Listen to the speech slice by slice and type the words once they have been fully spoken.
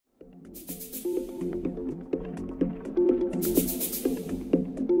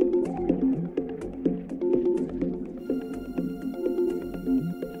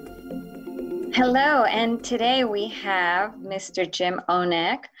Hello, and today we have Mr. Jim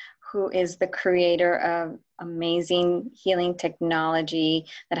Ohneck, who is the creator of amazing healing technology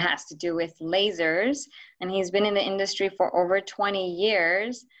that has to do with lasers. And he's been in the industry for over 20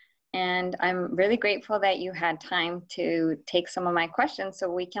 years. And I'm really grateful that you had time to take some of my questions so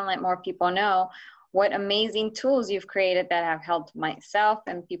we can let more people know what amazing tools you've created that have helped myself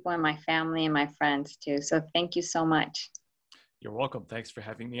and people in my family and my friends too. So thank you so much. You're welcome. Thanks for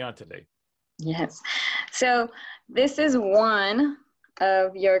having me on today. Yes. So this is one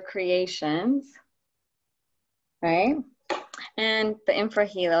of your creations, right? And the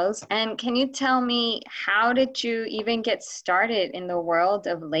InfraHelios. And can you tell me, how did you even get started in the world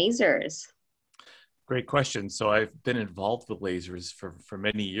of lasers? Great question. So I've been involved with lasers for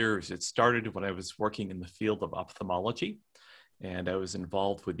many years. It started when I was working in the field of ophthalmology, and I was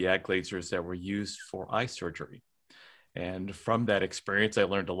involved with the ag lasers that were used for eye surgery. And from that experience, I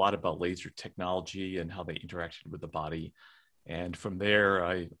learned a lot about laser technology and how they interacted with the body. And from there,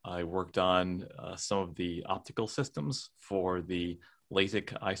 I worked on some of the optical systems for the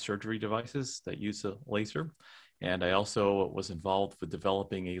LASIK eye surgery devices that use a laser. And I also was involved with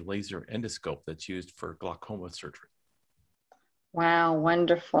developing a laser endoscope that's used for glaucoma surgery. Wow,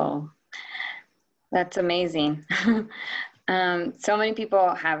 wonderful. That's amazing. So many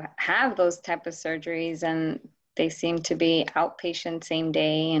people have those type of surgeries, and they seem to be outpatient same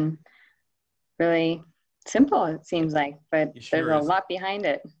day and really simple, it seems like, but there's a lot behind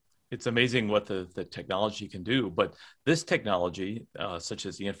it. It's amazing what the technology can do, but this technology, such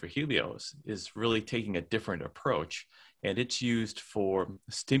as the InfraHelios, is really taking a different approach, and it's used for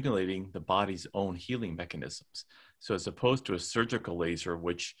stimulating the body's own healing mechanisms. So as opposed to a surgical laser,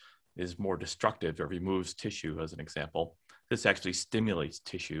 which is more destructive or removes tissue, as an example, this actually stimulates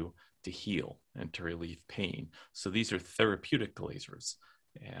tissue to heal and to relieve pain. So these are therapeutic lasers.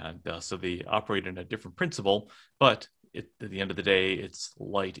 And so they operate in a different principle, but at the end of the day, it's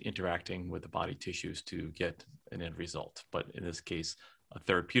light interacting with the body tissues to get an end result. But in this case, a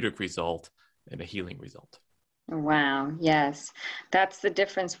therapeutic result and a healing result. Wow, yes. That's the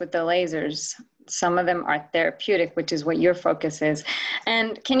difference with the lasers. Some of them are therapeutic, which is what your focus is.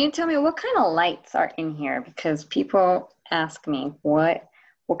 And can you tell me what kind of lights are in here? Because people ask me, what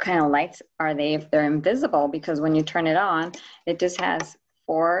kind of lights are they if they're invisible? Because when you turn it on, it just has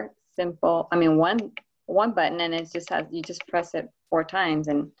one button, and it just has, you just press it 4 times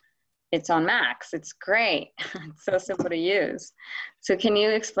and it's on max. It's great. It's so simple to use. So can you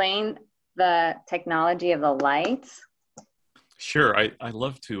explain the technology of the lights? Sure. I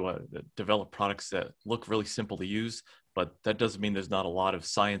love to develop products that look really simple to use, but that doesn't mean there's not a lot of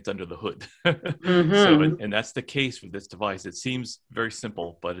science under the hood. Mm-hmm. So, and that's the case with this device. It seems very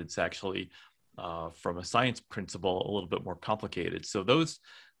simple, but it's actually, from a science principle, a little bit more complicated. So those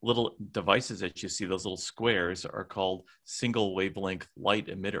little devices that you see, those little squares, are called single wavelength light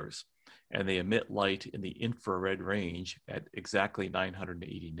emitters. And they emit light in the infrared range at exactly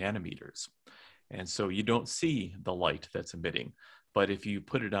 980 nanometers. And so you don't see the light that's emitting. But if you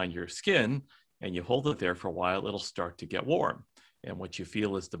put it on your skin and you hold it there for a while, it'll start to get warm. And what you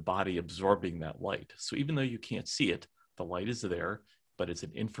feel is the body absorbing that light. So even though you can't see it, the light is there, but it's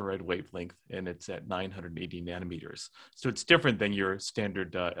an infrared wavelength and it's at 980 nanometers. So it's different than your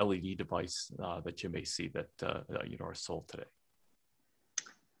standard LED device that you may see that are sold today.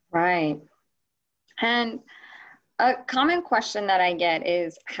 Right. And a common question that I get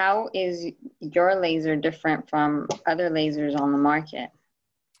is, how is your laser different from other lasers on the market?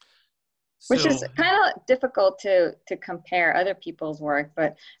 Which is kind of difficult to compare other people's work,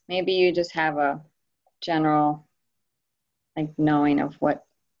 but maybe you just have a general knowing of what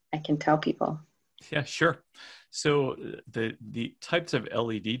I can tell people. Yeah, sure. So the types of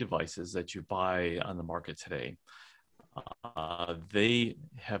LED devices that you buy on the market today, they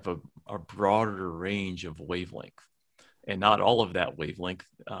have a broader range of wavelength. And not all of that wavelength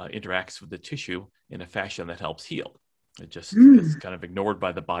interacts with the tissue in a fashion that helps heal. It just is kind of ignored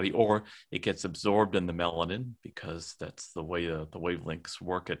by the body, or it gets absorbed in the melanin, because that's the way the wavelengths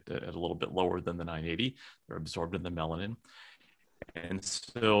work at a little bit lower than the 980. They're absorbed in the melanin. And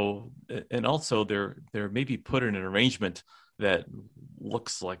so, and also they're maybe put in an arrangement that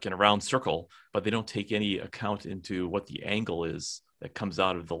looks like in a round circle, but they don't take any account into what the angle is that comes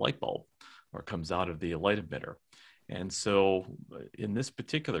out of the light bulb or comes out of the light emitter. And so in this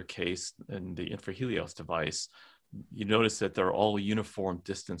particular case, in the InfraHelios device, you notice that they're all uniform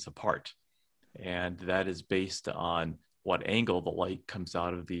distance apart. And that is based on what angle the light comes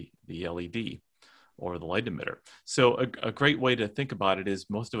out of the LED or the light emitter. So a great way to think about it is,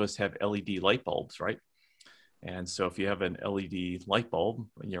 most of us have LED light bulbs, right? And so if you have an LED light bulb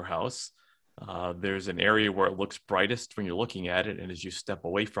in your house, There's an area where it looks brightest when you're looking at it, and as you step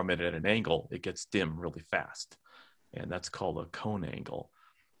away from it at an angle, it gets dim really fast. And that's called a cone angle.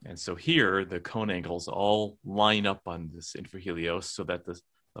 And so here, the cone angles all line up on this InfraHelios so that the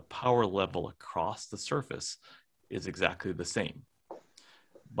power level across the surface is exactly the same.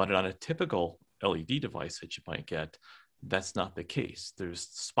 But on a typical LED device that you might get, that's not the case. There's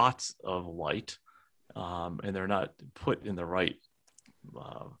spots of light, and they're not put in the right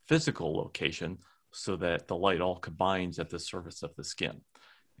physical location so that the light all combines at the surface of the skin.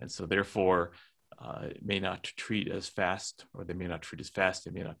 And so therefore, it may not treat as fast, or they may not treat as fast,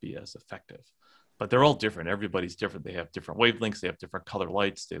 they may not be as effective. But they're all different. Everybody's different. They have different wavelengths, they have different color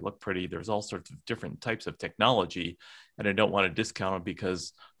lights, they look pretty. There's all sorts of different types of technology, and I don't want to discount them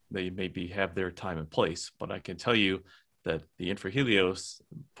because they maybe have their time and place. But I can tell you that the InfraHelios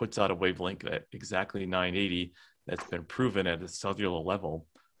puts out a wavelength at exactly 980 that's been proven at a cellular level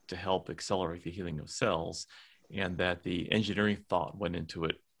to help accelerate the healing of cells, and that the engineering thought went into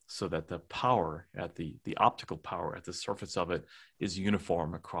it so that the power at the optical power at the surface of it is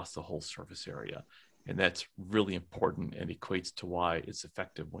uniform across the whole surface area. And that's really important and equates to why it's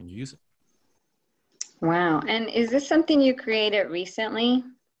effective when you use it. Wow. And is this something you created recently?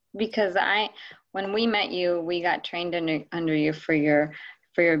 Because when we met you, we got trained under you for your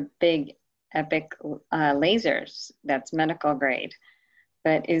big Epoch lasers. That's medical grade.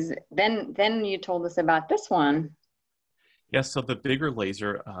 But then you told us about this one. Yes, so the bigger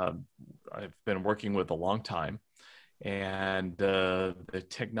laser, I've been working with a long time, and the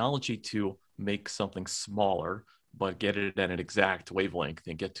technology to make something smaller, but get it at an exact wavelength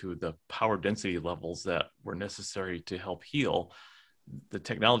and get to the power density levels that were necessary to help heal, the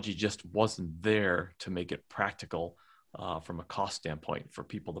technology just wasn't there to make it practical from a cost standpoint for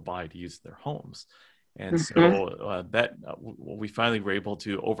people to buy to use in their homes. And so we finally were able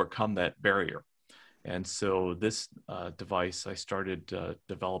to overcome that barrier. And so this device I started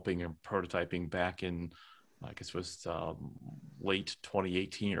developing and prototyping back in, I guess it was late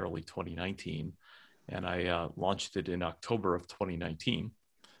 2018, early 2019. And I launched it in October of 2019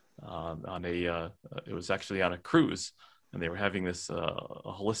 it was actually on a cruise, and they were having this a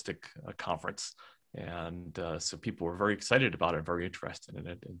holistic conference. And so people were very excited about it, very interested in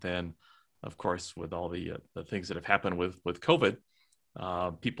it. And then, of course, with all the things that have happened with COVID,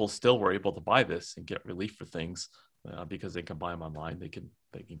 people still were able to buy this and get relief for things because they can buy them online. They can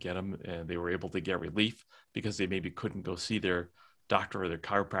get them, and they were able to get relief because they maybe couldn't go see their doctor or their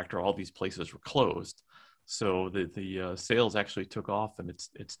chiropractor. All these places were closed, so the sales actually took off, and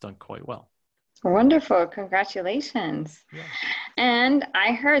it's done quite well. Wonderful! Congratulations! Yeah. And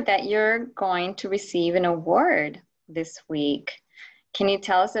I heard that you're going to receive an award this week. Can you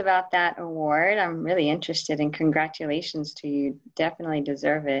tell us about that award? I'm really interested, and congratulations to you. Definitely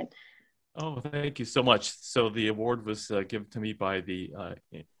deserve it. Oh, thank you so much. So the award was given to me by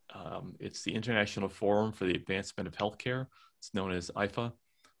it's the International Forum for the Advancement of Healthcare. It's known as IFA.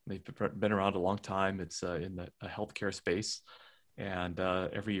 They've been around a long time. It's in the healthcare space. And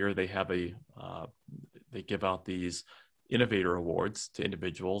every year they have they give out these innovator awards to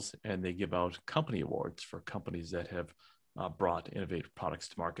individuals, and they give out company awards for companies that have brought innovative products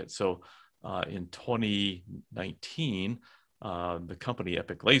to market. So in 2019, the company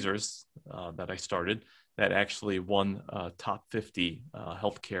Epoch Lasers that I started, that actually won top 50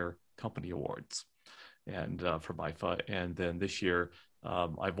 healthcare company awards and from IFA. And then this year,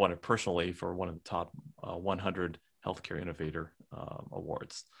 I've won it personally for one of the top 100 healthcare innovator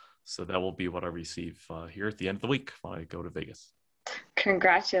awards. So that will be what I receive here at the end of the week when I go to Vegas.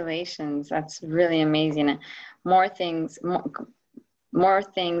 Congratulations. That's really amazing. More things and more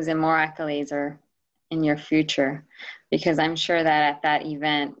accolades are in your future, because I'm sure that at that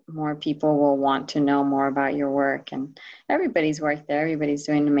event, more people will want to know more about your work, and everybody's work there. Everybody's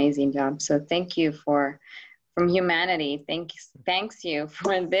doing an amazing job. So thank you from humanity. Thanks you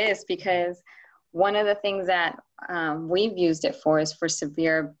for this, because one of the things that we've used it for is for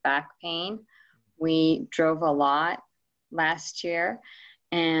severe back pain. We drove a lot last year,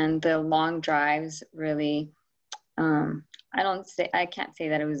 and the long drives really, I can't say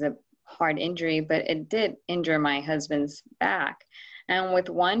that it was a hard injury, but it did injure my husband's back. And with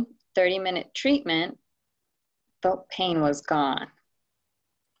one 30-minute treatment, the pain was gone.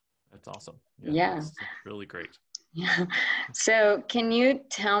 That's awesome. Yeah. That's really great. Yeah. So can you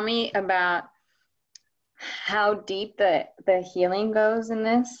tell me about how deep the healing goes in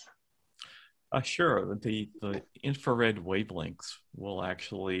this? Sure. The infrared wavelengths will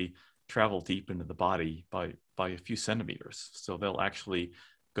actually travel deep into the body by a few centimeters. So they'll actually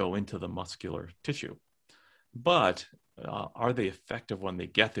go into the muscular tissue. But are they effective when they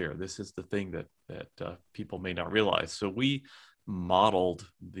get there? This is the thing that people may not realize. So we modeled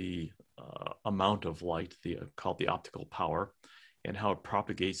the amount of light, called the optical power, and how it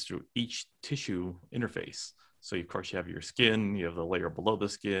propagates through each tissue interface. So of course you have your skin, you have the layer below the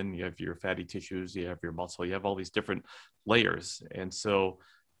skin, you have your fatty tissues, you have your muscle, you have all these different layers. And so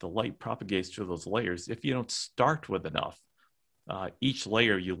the light propagates through those layers. If you don't start with enough, each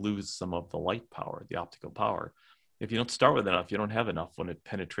layer you lose some of the light power, the optical power. If you don't start with enough, you don't have enough. When it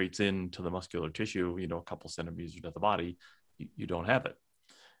penetrates into the muscular tissue, a couple centimeters of the body, you don't have it.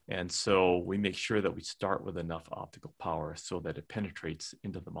 And so we make sure that we start with enough optical power so that it penetrates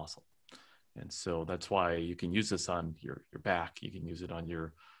into the muscle. And so that's why you can use this on your back. You can use it on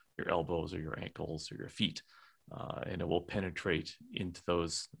your elbows or your ankles or your feet. And it will penetrate into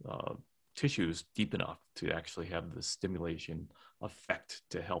those tissues deep enough to actually have the stimulation effect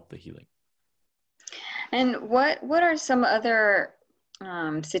to help the healing. And what are some other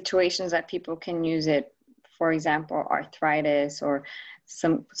situations that people can use it? For example, arthritis or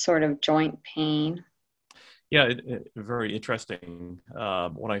some sort of joint pain? Yeah, very interesting.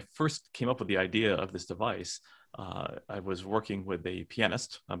 When I first came up with the idea of this device, I was working with a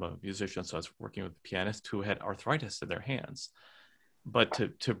pianist. I'm a musician, so I was working with a pianist who had arthritis in their hands. But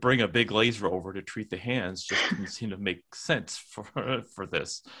to bring a big laser over to treat the hands just didn't seem to make sense for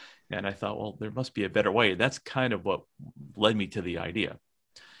this. And I thought, well, there must be a better way. That's kind of what led me to the idea.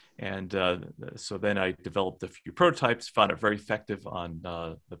 And so then I developed a few prototypes, found it very effective on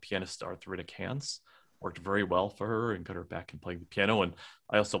the pianist's arthritic hands, worked very well for her and got her back in playing the piano. And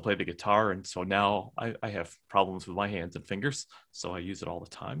I also play the guitar. And so now I have problems with my hands and fingers. So I use it all the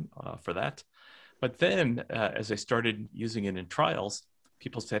time for that. But then as I started using it in trials,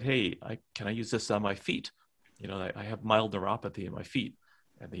 people said, hey, can I use this on my feet? I have mild neuropathy in my feet.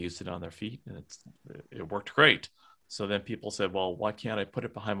 And they used it on their feet and it worked great. So then people said, well, why can't I put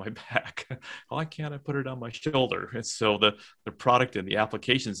it behind my back? Why can't I put it on my shoulder? And so the product and the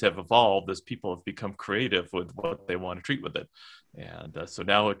applications have evolved as people have become creative with what they want to treat with it. And so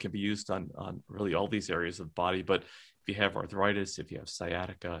now it can be used on really all these areas of the body. But if you have arthritis, if you have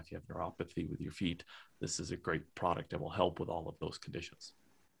sciatica, if you have neuropathy with your feet, this is a great product that will help with all of those conditions.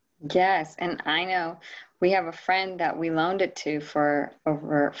 Yes, and I know we have a friend that we loaned it to for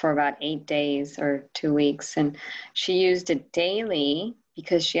about 8 days or 2 weeks, and she used it daily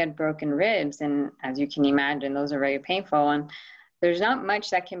because she had broken ribs, and as you can imagine, those are very painful, and there's not much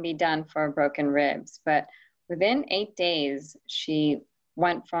that can be done for broken ribs, but within 8 days, she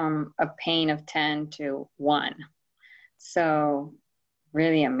went from a pain of 10 to 1. So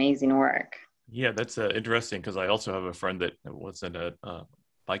really amazing work. Yeah, that's interesting because I also have a friend that was in a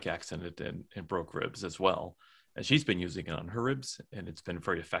bike accident and broke ribs as well. And she's been using it on her ribs and it's been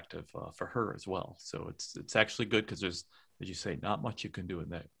very effective for her as well. So it's actually good because there's, as you say, not much you can do in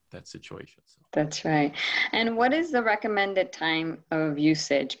that situation. So. That's right. And what is the recommended time of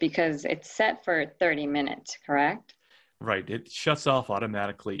usage? Because it's set for 30 minutes, correct? Right. It shuts off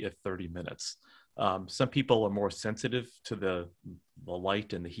automatically at 30 minutes. Some people are more sensitive to the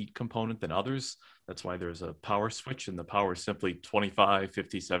light and the heat component than others. That's why there's a power switch, and the power is simply 25,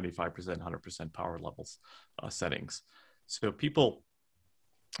 50, 75%, 100% power levels settings. So people,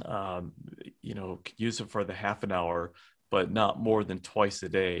 could use it for the half an hour, but not more than twice a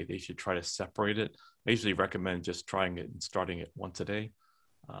day. They should try to separate it. I usually recommend just trying it and starting it once a day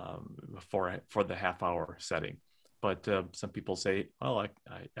for the half hour setting. But some people say, well,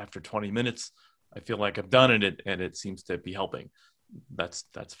 after 20 minutes, I feel like I've done it and it seems to be helping. That's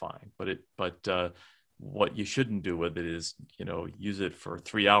fine. But what you shouldn't do with it is, use it for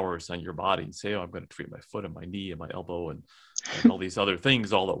 3 hours on your body and say, oh, I'm going to treat my foot and my knee and my elbow and all these other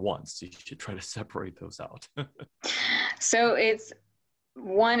things all at once. You should try to separate those out. So it's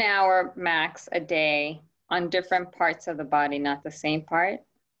 1 hour max a day on different parts of the body, not the same part?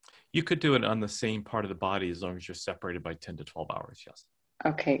 You could do it on the same part of the body as long as you're separated by 10 to 12 hours. Yes.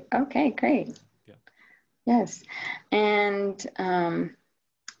 Okay, great. Yeah. Yes. And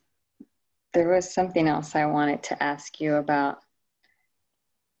there was something else I wanted to ask you about.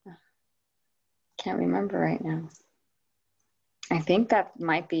 Can't remember right now. I think that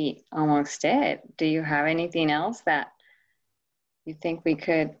might be almost it. Do you have anything else that you think we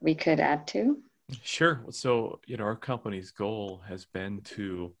could add to? Sure. So, our company's goal has been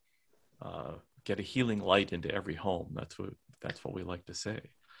to get a healing light into every home. That's what we like to say.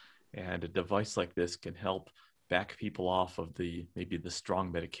 And a device like this can help back people off of maybe the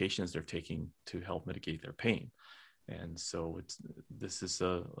strong medications they're taking to help mitigate their pain. And so this is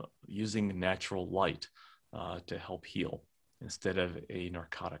using natural light to help heal instead of a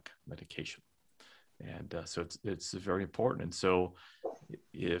narcotic medication. And so it's very important. And so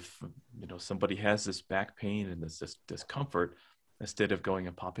if, somebody has this back pain and this discomfort, instead of going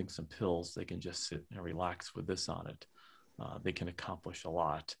and popping some pills, they can just sit and relax with this on it. They can accomplish a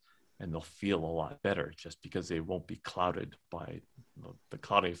lot, and they'll feel a lot better just because they won't be clouded by the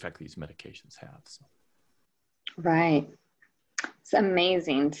clouding effect these medications have. So. Right. It's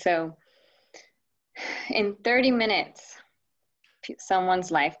amazing. So in 30 minutes,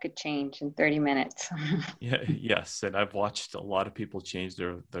 someone's life could change in 30 minutes. Yes. And I've watched a lot of people change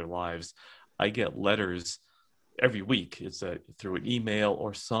their lives. I get letters every week. It's through an email,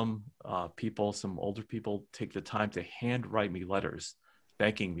 or some older people take the time to handwrite me letters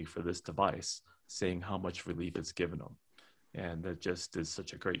thanking me for this device, saying how much relief it's given them. And that just is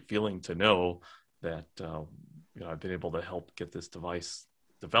such a great feeling to know that I've been able to help get this device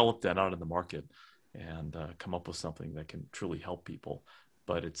developed and out in the market, and come up with something that can truly help people.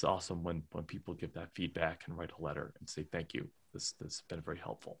 But it's awesome when people give that feedback and write a letter and say, thank you. This has been very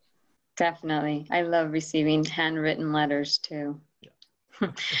helpful. Definitely. I love receiving handwritten letters too.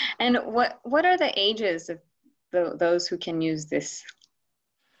 Yeah. And what are the ages of those who can use this?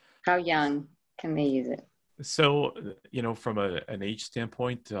 How young can they use it? So, from an age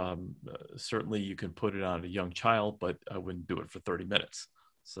standpoint, certainly you can put it on a young child, but I wouldn't do it for 30 minutes.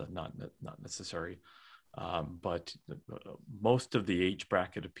 So not necessary. But most of the age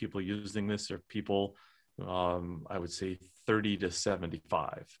bracket of people using this are people, I would say 30 to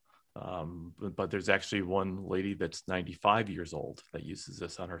 75. But there's actually one lady that's 95 years old that uses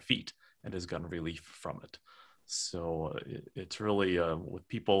this on her feet and has gotten relief from it. So it's really with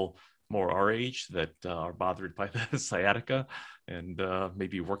people more our age that are bothered by the sciatica and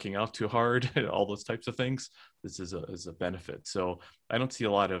maybe working out too hard, all those types of things. This is a benefit. So I don't see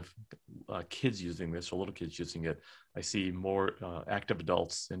a lot of kids using this, or little kids using it. I see more active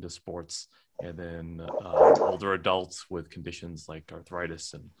adults into sports, and then older adults with conditions like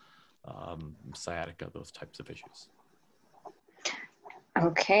arthritis and sciatica, those types of issues.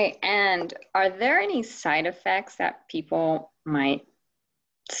 Okay. And are there any side effects that people might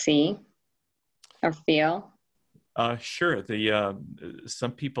see or feel? Sure.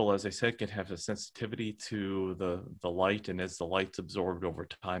 Some people, as I said, can have a sensitivity to the light, and as the light's absorbed over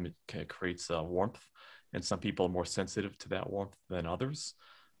time, it creates warmth. And some people are more sensitive to that warmth than others.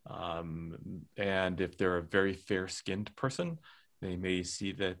 And if they're a very fair-skinned person, they may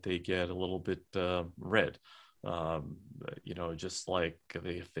see that they get a little bit red. Just like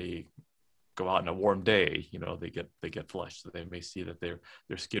if they go out on a warm day, they get flushed. So they may see that their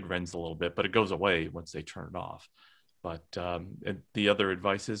skin rends a little bit, but it goes away once they turn it off. But and the other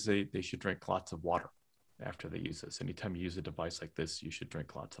advice is they should drink lots of water after they use this. Anytime you use a device like this, you should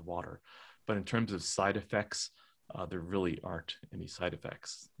drink lots of water. But in terms of side effects, there really aren't any side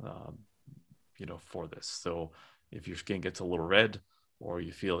effects, for this. So if your skin gets a little red, or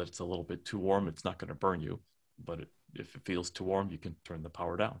you feel that it's a little bit too warm, it's not going to burn you. But if it feels too warm, you can turn the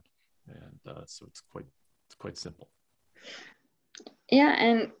power down. And so it's quite simple. Yeah,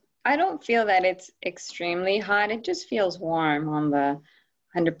 and I don't feel that it's extremely hot. It just feels warm on the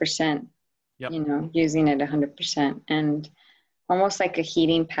 100%, yep. Using it 100%, and almost like a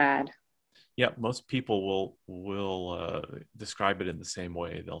heating pad. Yeah, most people will describe it in the same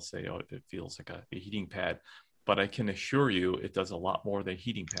way. They'll say, oh, it feels like a heating pad. But I can assure you it does a lot more than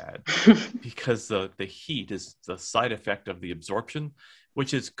heating pad, because the heat is the side effect of the absorption,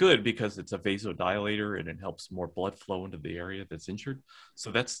 which is good because it's a vasodilator and it helps more blood flow into the area that's injured.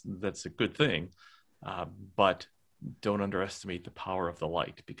 So that's a good thing. But don't underestimate the power of the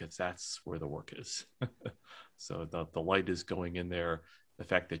light, because that's where the work is. So the light is going in there. The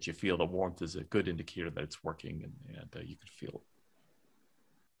fact that you feel the warmth is a good indicator that it's working, and you can feel it.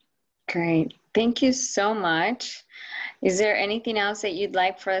 Great. Thank you so much. Is there anything else that you'd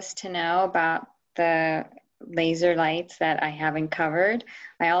like for us to know about the laser lights that I haven't covered?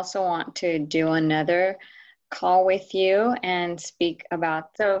 I also want to do another call with you and speak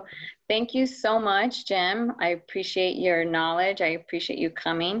about. So thank you so much, Jim. I appreciate your knowledge. I appreciate you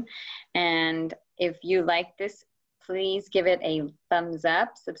coming. And if you like this, please give it a thumbs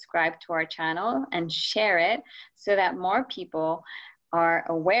up, subscribe to our channel, and share it so that more people are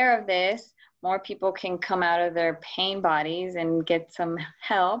aware of this. More people can come out of their pain bodies and get some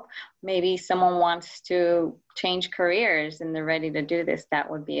help. Maybe someone wants to change careers and they're ready to do this.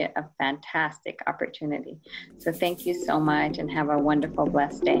 That would be a fantastic opportunity. So thank you so much, and have a wonderful,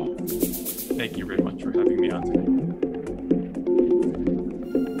 blessed day. Thank you very much for having me on today.